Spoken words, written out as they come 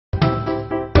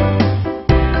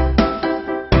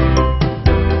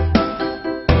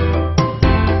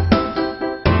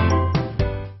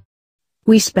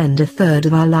We spend a third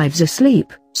of our lives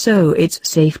asleep, so it's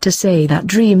safe to say that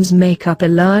dreams make up a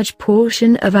large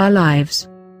portion of our lives.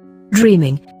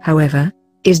 Dreaming, however,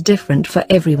 is different for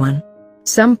everyone.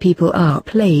 Some people are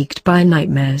plagued by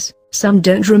nightmares, some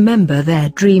don't remember their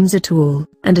dreams at all,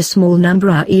 and a small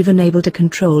number are even able to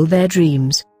control their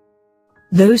dreams.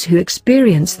 Those who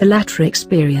experience the latter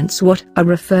experience what are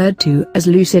referred to as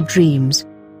lucid dreams.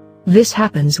 This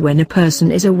happens when a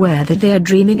person is aware that they are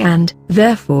dreaming and,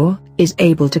 therefore, is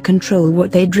able to control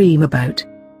what they dream about.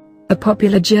 A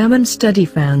popular German study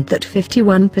found that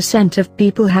 51% of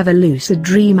people have a lucid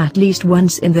dream at least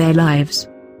once in their lives.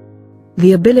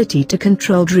 The ability to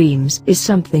control dreams is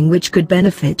something which could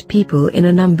benefit people in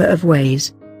a number of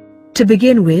ways. To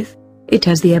begin with, it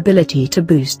has the ability to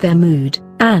boost their mood,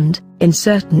 and, in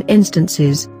certain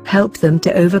instances, help them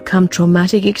to overcome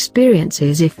traumatic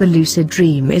experiences if the lucid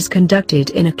dream is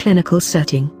conducted in a clinical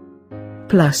setting.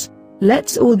 Plus,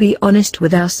 let's all be honest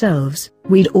with ourselves,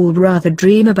 we'd all rather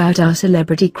dream about our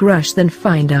celebrity crush than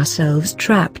find ourselves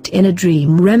trapped in a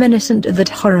dream reminiscent of that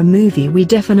horror movie we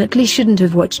definitely shouldn't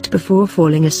have watched before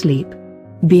falling asleep.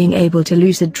 Being able to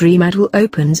lucid dream at all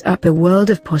opens up a world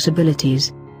of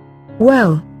possibilities.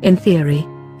 Well, in theory,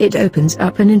 it opens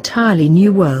up an entirely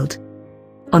new world.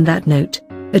 On that note,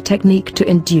 a technique to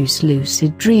induce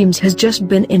lucid dreams has just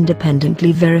been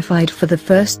independently verified for the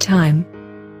first time.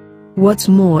 What's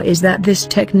more is that this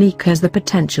technique has the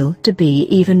potential to be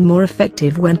even more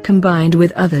effective when combined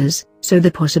with others, so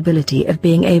the possibility of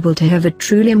being able to have a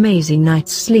truly amazing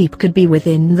night's sleep could be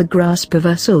within the grasp of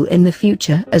us all in the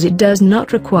future, as it does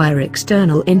not require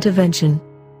external intervention.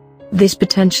 This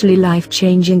potentially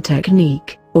life-changing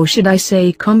technique, or should I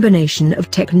say combination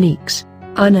of techniques,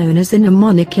 are known as the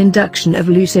mnemonic induction of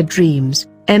lucid dreams,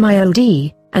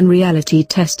 MILD, and reality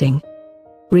testing.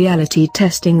 Reality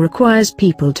testing requires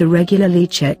people to regularly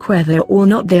check whether or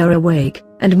not they are awake,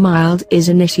 and MILD is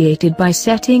initiated by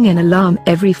setting an alarm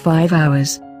every 5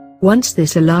 hours. Once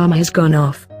this alarm has gone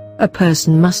off, a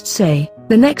person must say,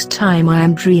 "The next time I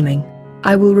am dreaming,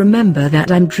 I will remember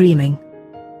that I'm dreaming."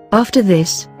 After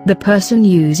this, the person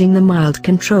using the MILD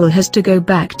control has to go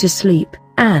back to sleep,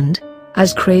 and,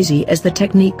 as crazy as the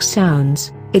technique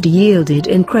sounds, it yielded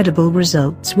incredible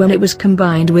results when it was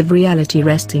combined with reality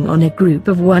resting on a group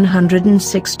of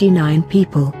 169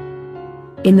 people.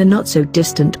 In the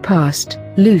not-so-distant past,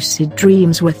 lucid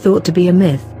dreams were thought to be a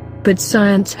myth, but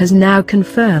science has now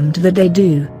confirmed that they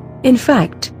do, in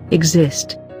fact,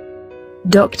 exist.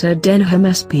 Dr. Denham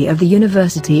Espy of the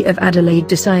University of Adelaide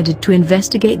decided to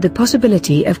investigate the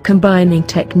possibility of combining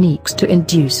techniques to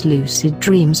induce lucid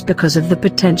dreams because of the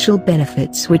potential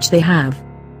benefits which they have.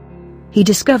 He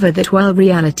discovered that while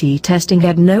reality testing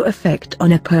had no effect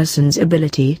on a person's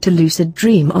ability to lucid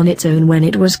dream on its own when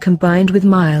it was combined with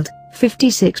MILD,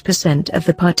 56% of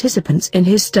the participants in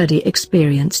his study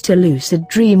experienced a lucid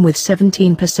dream, with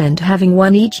 17% having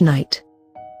one each night.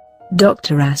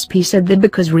 Dr. Espy said that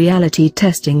because reality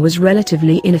testing was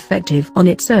relatively ineffective on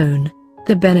its own,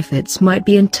 the benefits might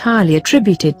be entirely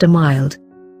attributed to MILD.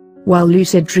 While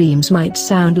lucid dreams might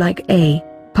sound like a,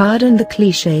 pardon the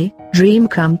cliché, dream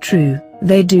come true,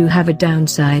 they do have a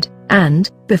downside,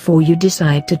 and, before you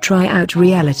decide to try out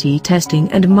reality testing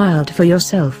and MILD for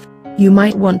yourself, you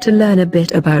might want to learn a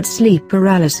bit about sleep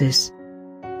paralysis.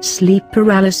 Sleep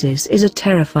paralysis is a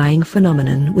terrifying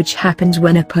phenomenon which happens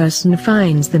when a person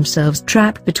finds themselves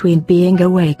trapped between being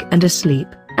awake and asleep,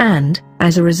 and,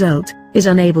 as a result, is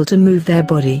unable to move their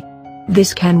body.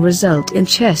 This can result in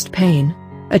chest pain,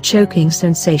 a choking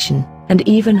sensation, and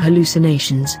even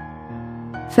hallucinations.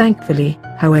 Thankfully,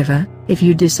 however, if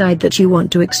you decide that you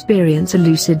want to experience a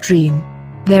lucid dream,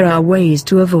 there are ways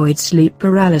to avoid sleep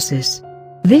paralysis.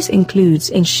 This includes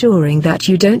ensuring that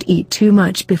you don't eat too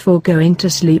much before going to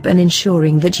sleep and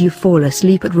ensuring that you fall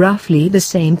asleep at roughly the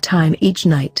same time each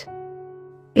night.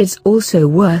 It's also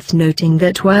worth noting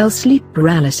that while sleep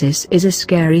paralysis is a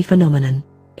scary phenomenon,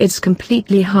 it's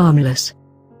completely harmless.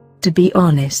 To be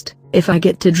honest, if I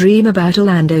get to dream about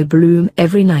Orlando Bloom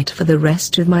every night for the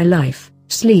rest of my life,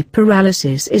 sleep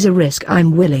paralysis is a risk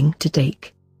I'm willing to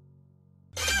take.